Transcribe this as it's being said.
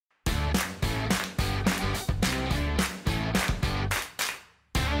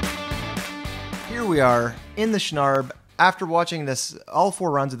we are in the Schnarb after watching this all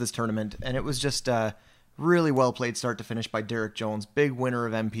 4 rounds of this tournament, and it was just a really well played start to finish by Derek Jones, big winner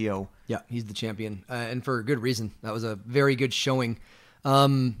of MPO. Yeah, he's the champion, and for a good reason. That was a very good showing.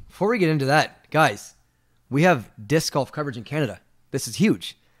 Before we get into that, guys, we have disc golf coverage in Canada. This is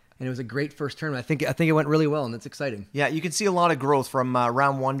huge, and it was a great first tournament. I think it went really well, and it's exciting. Yeah, you can see a lot of growth from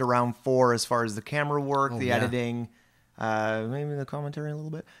round 1 to round 4 as far as the camera work, editing, maybe the commentary a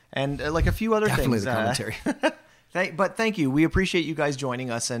little bit, and like a few other Definitely things. The commentary. But thank you. We appreciate you guys joining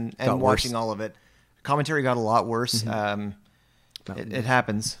us and watching all of it. Commentary got a lot worse. It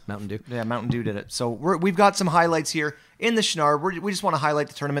happens. Mountain Dew. Yeah, Mountain Dew did it. So we've got some highlights here in the Schnarb. We just want to highlight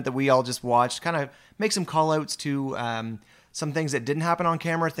the tournament that we all just watched, kind of make some call-outs to some things that didn't happen on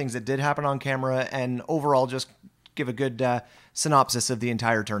camera, things that did happen on camera, and overall just give a good synopsis of the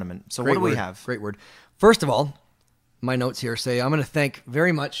entire tournament. So what do we have? Great word. First of all, my notes here say I'm going to thank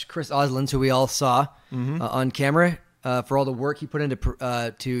very much Chris Oslands, who we all saw on camera, for all the work he put into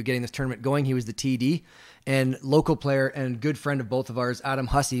to getting this tournament going. He was the TD, and local player and good friend of both of ours, Adam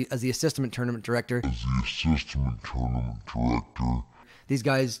Hussey, as the assistant tournament director. These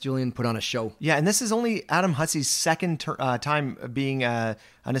guys, Julian, put on a show. Yeah, and this is only Adam Hussey's second time being an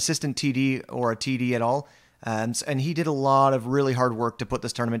assistant TD or a TD at all. And he did a lot of really hard work to put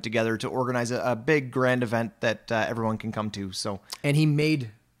this tournament together, to organize a big, grand event that everyone can come to. And he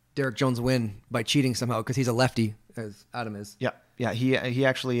made Derek Jones win by cheating somehow, because he's a lefty, as Adam is. Yeah. He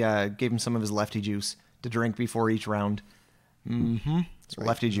actually gave him some of his lefty juice to drink before each round. That's right.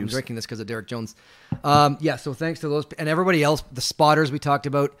 Lefty juice. I'm drinking this because of Derek Jones. So thanks to those and everybody else, the spotters we talked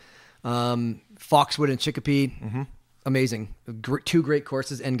about, Foxwood and Chicopee. Amazing. 2 great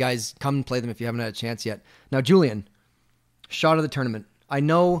courses, and guys, come and play them if you haven't had a chance yet. Now, Julian, shot of the tournament. I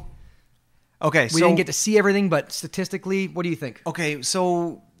know we didn't get to see everything, but statistically, what do you think? Okay,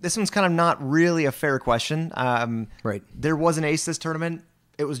 so this one's kind of not really a fair question. Right. There was an ace this tournament.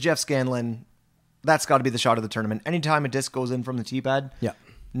 It was Jeff Scanlon. That's got to be the shot of the tournament. Anytime a disc goes in from the tee pad,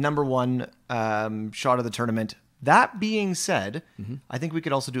 number 1 shot of the tournament. That being said, I think we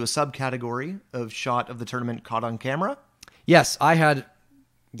could also do a subcategory of shot of the tournament caught on camera. Yes, I'm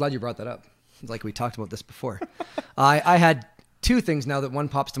glad you brought that up. Like we talked about this before. I had 2 things now that one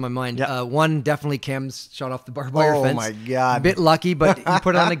pops to my mind. One, definitely Cam's shot off the barbed wire fence. Oh my God. A bit lucky, but he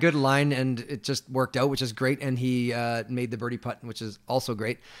put it on a good line and it just worked out, which is great. And he made the birdie putt, which is also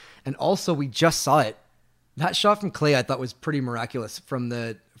great. And also, we just saw it. That shot from Clay I thought was pretty miraculous from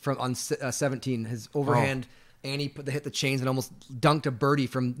on 17. His overhand... And he hit the chains and almost dunked a birdie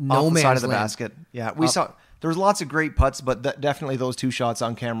from no man's side of the land. basket. Yeah, we saw there was lots of great putts, but definitely those 2 shots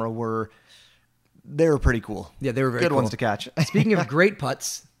on camera were pretty cool. Yeah, they were very good cool. ones to catch. Speaking of great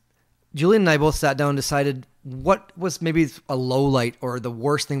putts, Julian and I both sat down and decided what was maybe a low light or the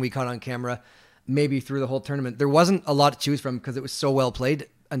worst thing we caught on camera, maybe through the whole tournament. There wasn't a lot to choose from because it was so well played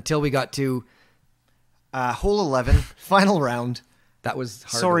until we got to hole 11, final round. That was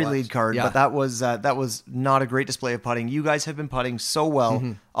hard. Sorry, lead card, but that was not a great display of putting. You guys have been putting so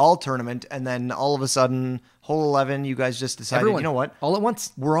well all tournament, and then all of a sudden, hole 11, you guys just decided, you know what? All at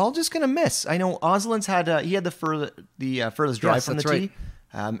once. We're all just gonna miss. I know Oslands had the furthest drive from the tee,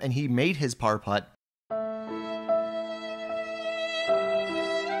 and he made his par putt.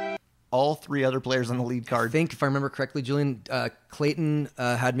 All 3 other players on the lead card. I think, if I remember correctly, Julian, Clayton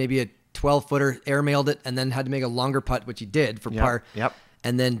had maybe a 12-footer, airmailed it, and then had to make a longer putt, which he did for par. Yep.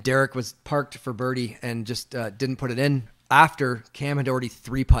 And then Derek was parked for birdie and just didn't put it in after Cam had already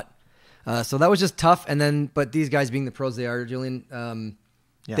 3-putt. So that was just tough. And then, but these guys being the pros they are, Julian,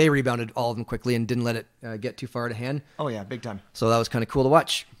 they rebounded all of them quickly and didn't let it get too far to hand. Oh yeah, big time. So that was kind of cool to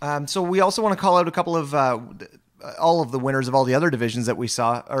watch. So we also want to call out a couple of all of the winners of all the other divisions that we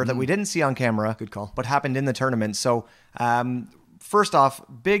saw, or that we didn't see on camera. Good call. But happened in the tournament. So first off,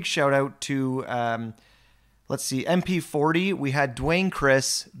 big shout out to, let's see, MP40. We had Dwayne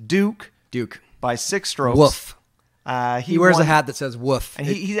Chris, Duke. By 6 strokes. Woof. He wears won, a hat that says woof. And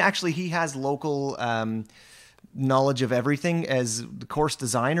he has local knowledge of everything as the course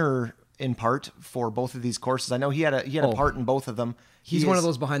designer in part for both of these courses. I know he had a part in both of them. He's one of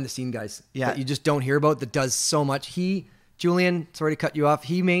those behind the scene guys that you just don't hear about that does so much. Julian, sorry to cut you off.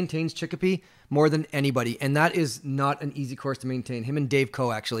 He maintains Chicopee more than anybody, and that is not an easy course to maintain. Him and Dave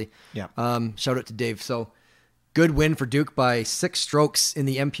Coe, actually. Yeah. Shout out to Dave. So good win for Duke by 6 strokes in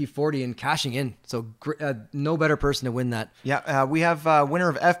the MP40 and cashing in. So no better person to win that. Yeah. We have winner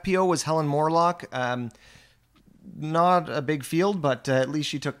of FPO was Helen Morlock. Not a big field, but at least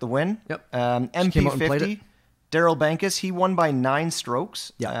she took the win. Yep. MP50. Daryl Bankus, he won by 9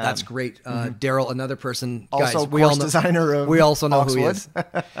 strokes. Yeah, that's great. Daryl, another person. Also guys, course designer of we also know Oxwood. who he is.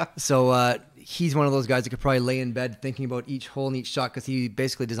 So he's one of those guys that could probably lay in bed thinking about each hole and each shot because he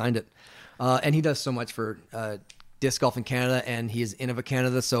basically designed it. And he does so much for disc golf in Canada, and he is Innova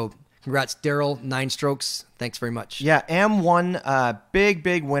Canada. So congrats, Daryl, 9 strokes. Thanks very much. Yeah, AM1,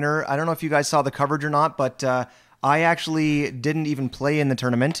 big winner. I don't know if you guys saw the coverage or not, but I actually didn't even play in the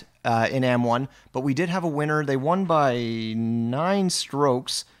tournament in AM1, but we did have a winner. They won by 9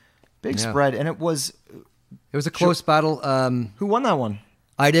 strokes. Big spread, and it was a close battle. Who won that one?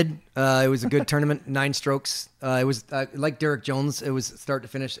 I did. It was a good tournament, 9 strokes. It was like Derek Jones. It was start to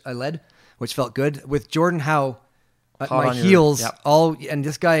finish. I led, which felt good. With Jordan Howe at my heels, and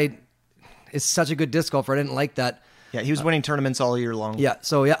this guy is such a good disc golfer. I didn't like that. Yeah, he was winning tournaments all year long. Yeah,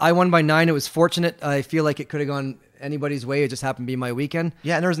 so I won by 9. It was fortunate. I feel like it could have gone anybody's way. It just happened to be my weekend.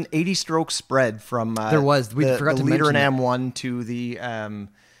 Yeah, and there was an 80-stroke spread from there was. We forgot to leader in mention AM1 to the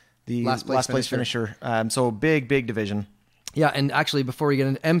last place finisher. So big division. Yeah, and actually, before we get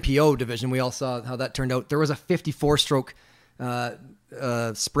into MPO division, we all saw how that turned out. There was a 54-stroke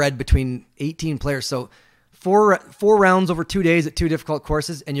spread between 18 players. So four rounds over 2 days at 2 difficult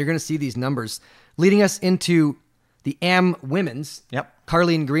courses, and you're going to see these numbers. Leading us into the AM Women's. Yep.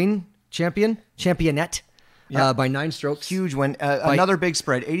 Carleen Green, championette by 9 strokes. Huge win. Another big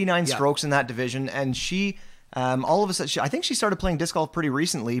spread, 89 strokes in that division. And she, all of a sudden, I think she started playing disc golf pretty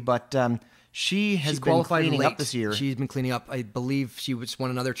recently, but she has been cleaning up this year. She's been cleaning up. I believe she just won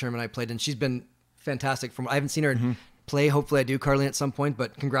another tournament I played in. She's been fantastic. I haven't seen her play. Hopefully I do, Carleen, at some point,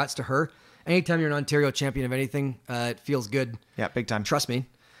 but congrats to her. Anytime you're an Ontario champion of anything, it feels good. Yeah, big time. Trust me.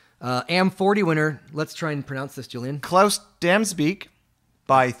 AM40 winner. Let's try and pronounce this, Julian. Klaus Damsbeek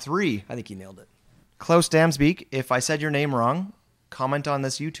by 3. I think he nailed it. Klaus Damsbeek, if I said your name wrong, comment on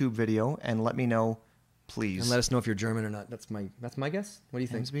this YouTube video and let me know, please. And let us know if you're German or not. That's my guess. What do you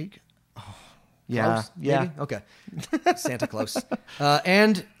think? Damsbeek? Oh, yeah. Klaus, yeah. Maybe? Okay. Santa Claus.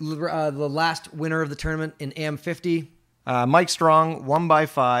 And the last winner of the tournament in AM50. Mike Strong, 1 by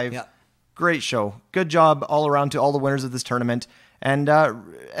 5. Yeah. Great show. Good job all around to all the winners of this tournament. And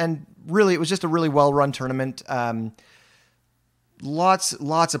really, it was just a really well-run tournament. Lots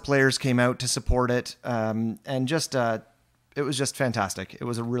of players came out to support it, and just it was just fantastic. It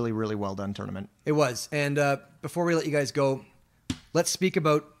was a really well-done tournament. It was. And before we let you guys go, let's speak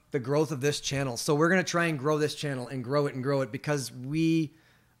about the growth of this channel. So we're going to try and grow this channel and grow it because we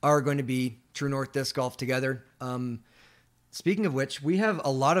are going to be True North Disc Golf together. Speaking of which, we have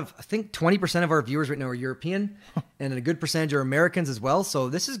a lot of, I think 20% of our viewers right now are European and a good percentage are Americans as well. So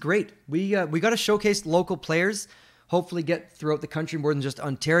this is great. We got to showcase local players, hopefully get throughout the country more than just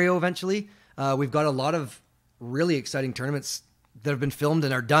Ontario eventually. We've got a lot of really exciting tournaments that have been filmed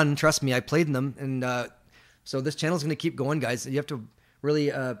and are done. Trust me, I played in them. And so this channel is going to keep going, guys. You have to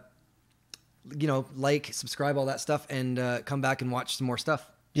really, like, subscribe, all that stuff, and come back and watch some more stuff.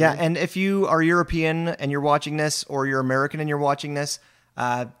 Yeah, and if you are European and you're watching this, or you're American and you're watching this,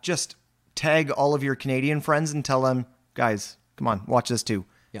 just tag all of your Canadian friends and tell them, guys, come on, watch this too.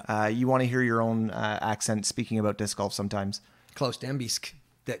 Yeah. You want to hear your own accent speaking about disc golf sometimes. Klaus Dambesk.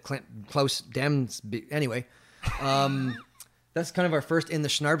 Klaus Dambesk. Anyway, that's kind of our first in the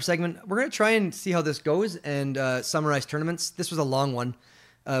Schnarb segment. We're going to try and see how this goes and summarize tournaments. This was a long one.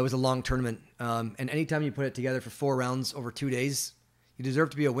 It was a long tournament. And anytime you put it together for 4 rounds over 2 days, you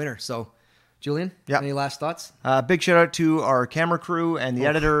deserve to be a winner. So, Julian, any last thoughts? Big shout out to our camera crew and the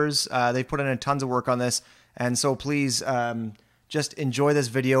editors. They put in tons of work on this. And so please just enjoy this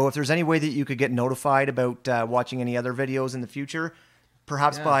video. If there's any way that you could get notified about watching any other videos in the future,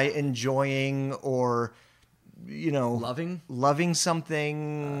 perhaps by enjoying or, loving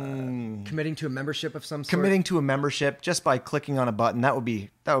something, committing to a membership of some sort. Committing to a membership just by clicking on a button. That would be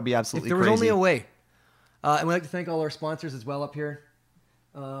absolutely crazy. If there was only a way. And we'd like to thank all our sponsors as well up here.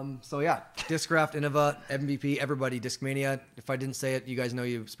 Discraft, Innova, MVP, everybody, Discmania. If I didn't say it, you guys know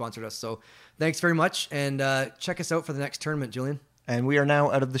you sponsored us. So thanks very much. And check us out for the next tournament, Julian. And we are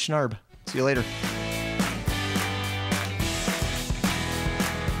now out of the Schnarb. See you later.